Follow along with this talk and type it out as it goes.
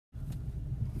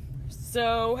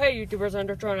So, hey YouTubers,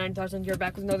 Undertron 9000 here,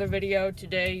 back with another video.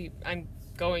 Today, I'm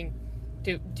going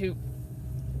to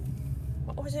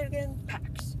what was it again?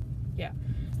 PAX. Yeah.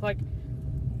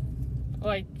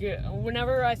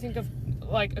 Whenever I think of,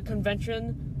 like, a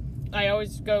convention, I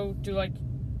always go to, like,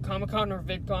 Comic-Con or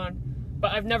VidCon,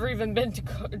 but I've never even been to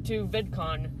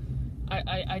VidCon.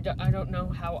 I don't know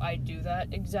how I do that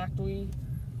exactly.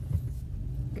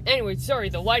 Anyway, sorry,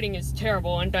 the lighting is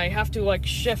terrible, and I have to, like,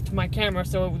 shift my camera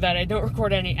so that I don't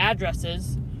record any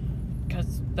addresses,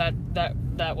 because that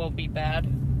will be bad.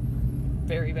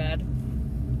 Very bad.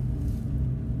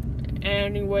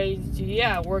 Anyways,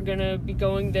 yeah, we're gonna be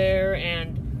going there,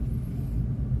 and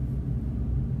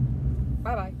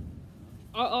bye-bye.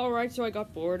 Alright, so I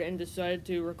got bored and decided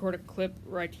to record a clip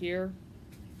right here,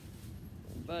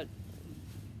 but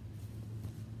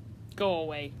go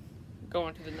away. Go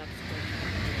on to the next clip.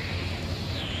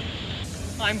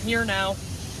 I'm here now.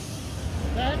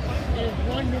 That is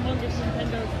one humongous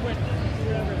Nintendo Switch.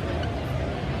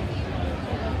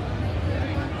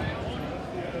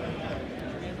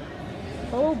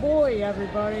 Oh boy,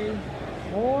 everybody.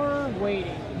 More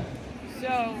waiting.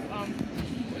 So,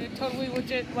 totally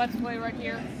legit Let's Play right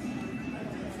here.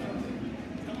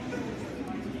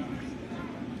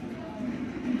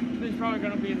 This is probably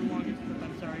gonna be the longest clip,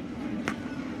 I'm sorry.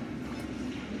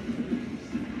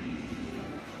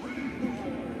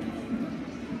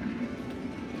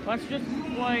 Let's just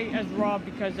play as Rob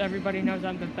because everybody knows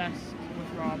I'm the best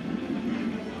with Rob.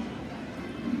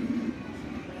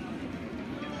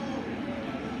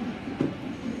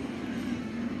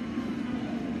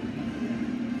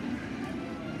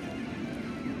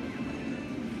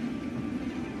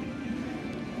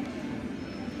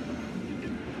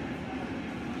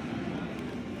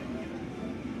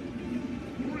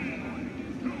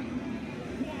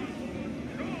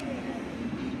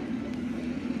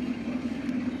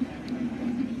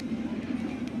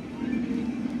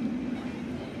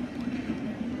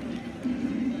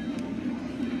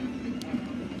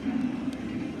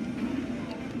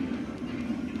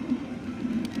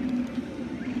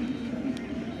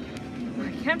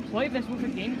 I can't play this with a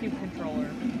GameCube controller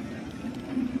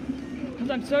because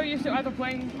I'm so used to either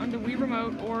playing on the Wii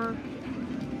remote or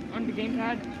on the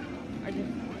gamepad.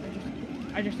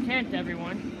 I just can't,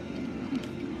 everyone.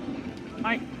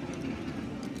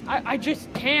 I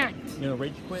just can't. You know,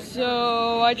 rage quit?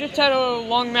 So I just had a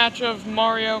long match of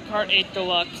Mario Kart 8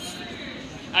 Deluxe.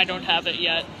 I don't have it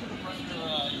yet.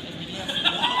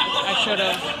 I should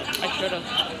have.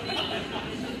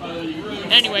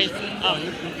 Anyways,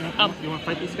 you want to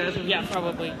fight these guys? Yeah,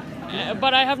 probably.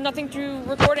 But I have nothing to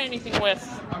record anything with.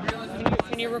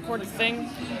 Can you record a thing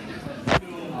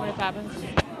when it happens?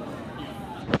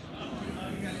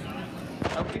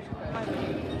 Okay.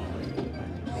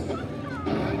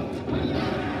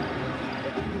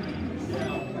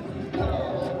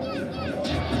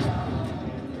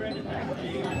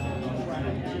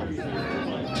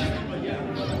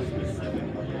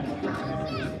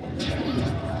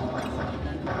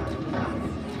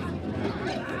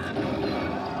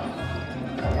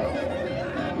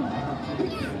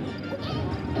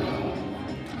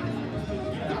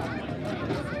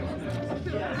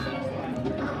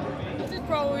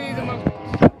 Probably the most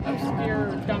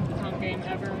obscure Donkey Kong game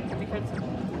ever, because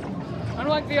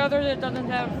unlike the others, it doesn't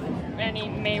have any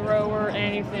Mayro or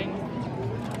anything.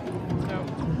 So,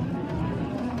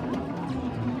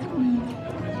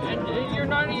 and you're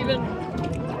not even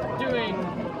doing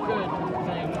good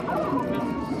things,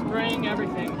 just spraying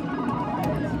everything.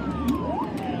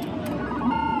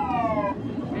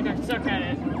 And I suck at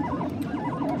it.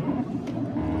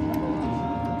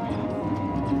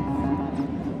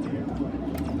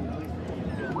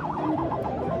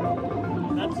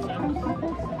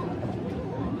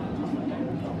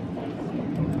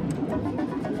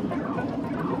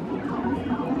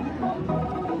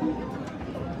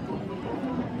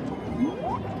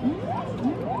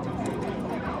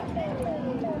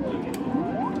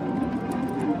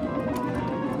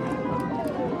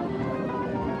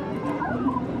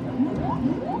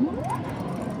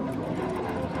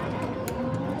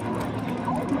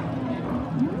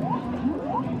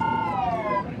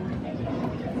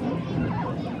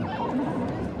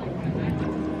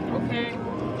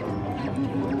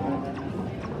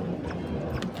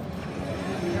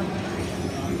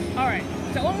 Alright,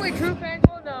 so only true fans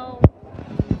will know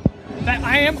that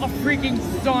I am a freaking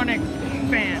Sonic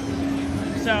fan.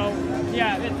 So,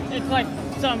 yeah, it's like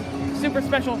some super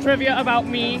special trivia about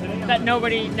me that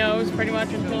nobody knows pretty much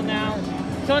until now.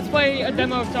 So let's play a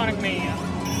demo of Sonic Mania.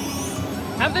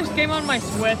 I have this game on my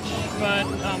Switch, but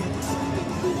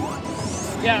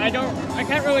yeah, I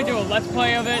can't really do a let's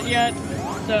play of it yet.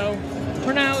 So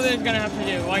for now, they're gonna have to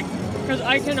do like, because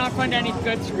I cannot find any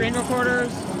good screen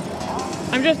recorders.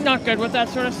 I'm just not good with that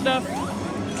sort of stuff.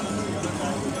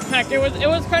 Heck, it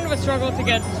was kind of a struggle to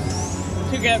get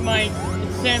my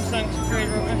Samsung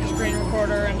screen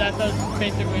recorder, and that does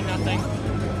basically nothing.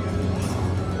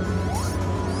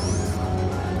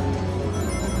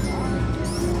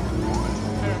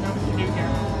 I don't know what to do here.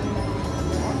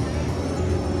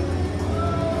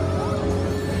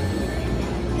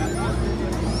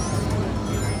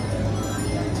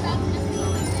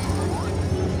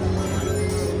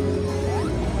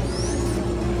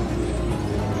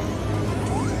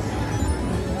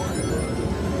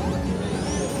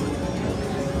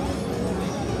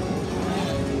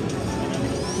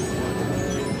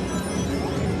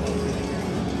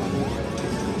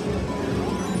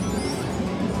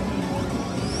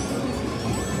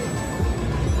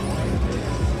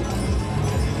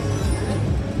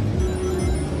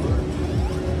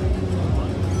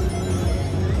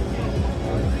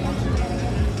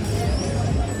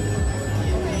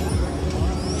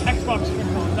 Xbox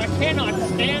controllers. I cannot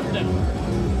stand them.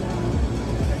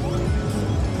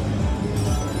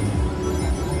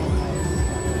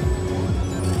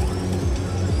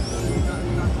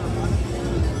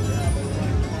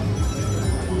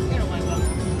 I don't like them.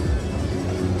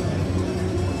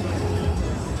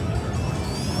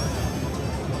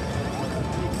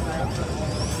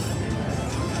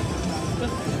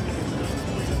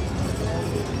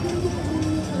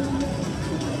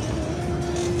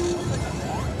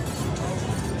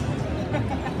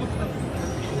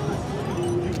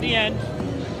 The end.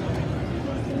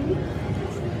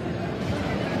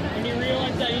 When you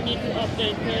realize that you need to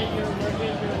update your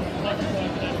let's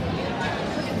play,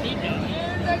 I need that.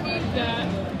 And I need that.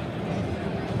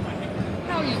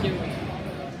 How you doing?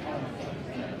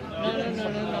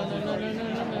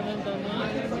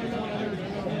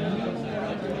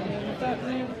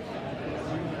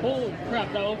 Holy crap,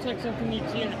 that looks like something you'd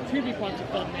see in a preview concert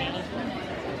thumbnail.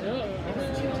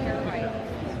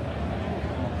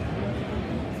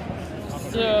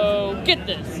 So get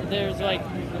this. There's like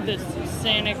this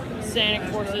Sanic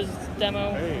Forces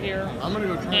demo here. I'm gonna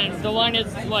go try it. And the line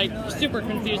is like super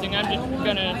confusing. I'm just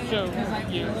gonna show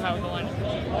you how the line is.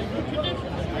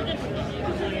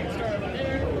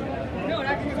 No, it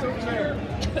actually goes over there.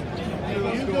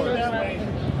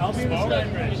 I'll be in the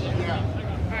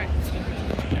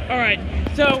Alright,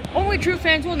 so only true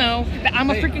fans will know that I'm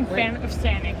a freaking fan of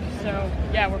Sanic. So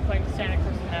yeah, we're playing Sanic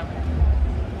Forces now.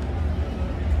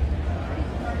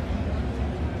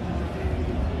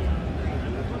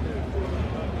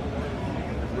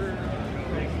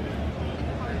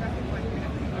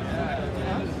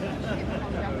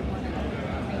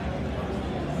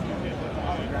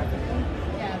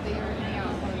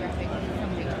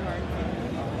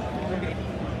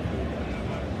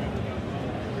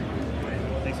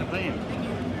 Thanks for playing.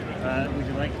 Would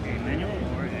you like a manual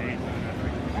or a...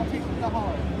 I'll take the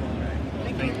hall.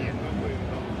 Thank you.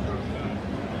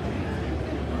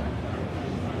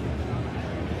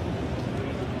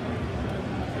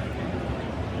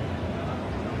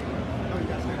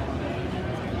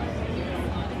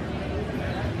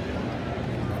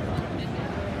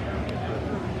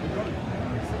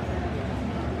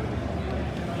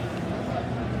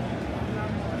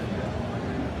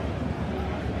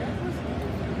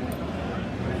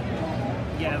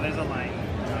 Yeah, there's a line.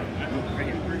 Right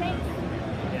here.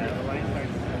 Yeah, the line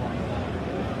starts along the wall.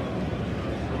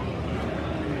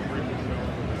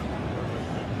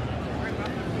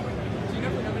 Do you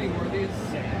never have any more of these?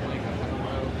 Like,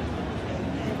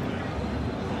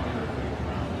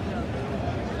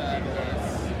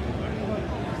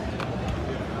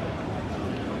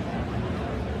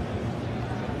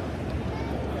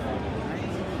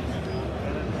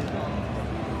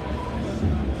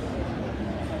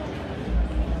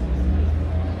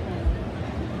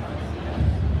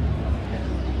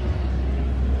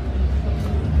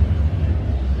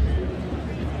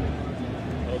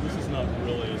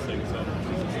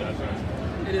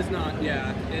 it is not,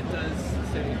 yeah. It does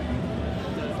say, it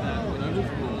does that.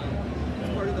 It's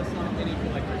part of the Sonic Mini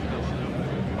Collector's Edition.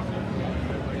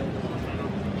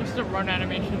 Just a run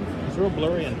animation. It's real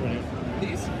blurry in front of you.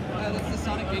 These? That's the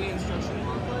Sonic Mini instruction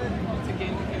booklet. It's a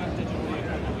game that came out digitally a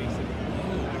couple weeks ago.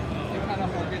 It kind of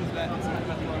harkens that it's kind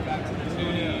of going back to the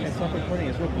 2D. It's not recording,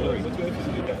 it's real blurry.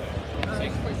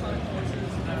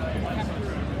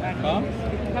 Huh?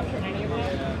 Capture any of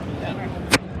that? Yeah.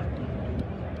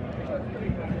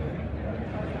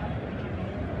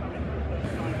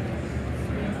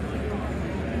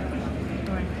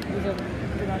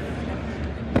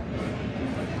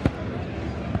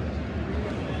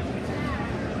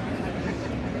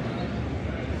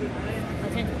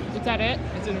 that it?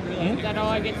 I didn't realize. Is that all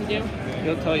I get to do?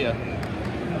 He'll tell you.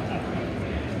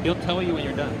 He'll tell you when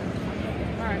you're done.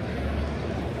 All right.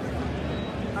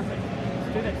 Okay.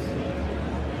 Let's do this.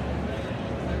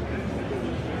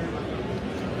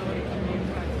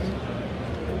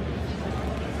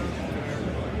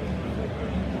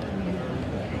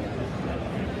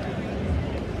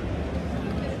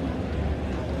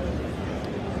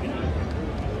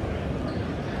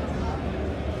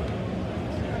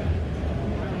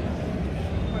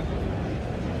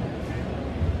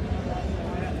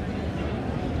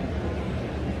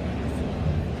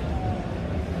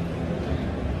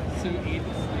 So 8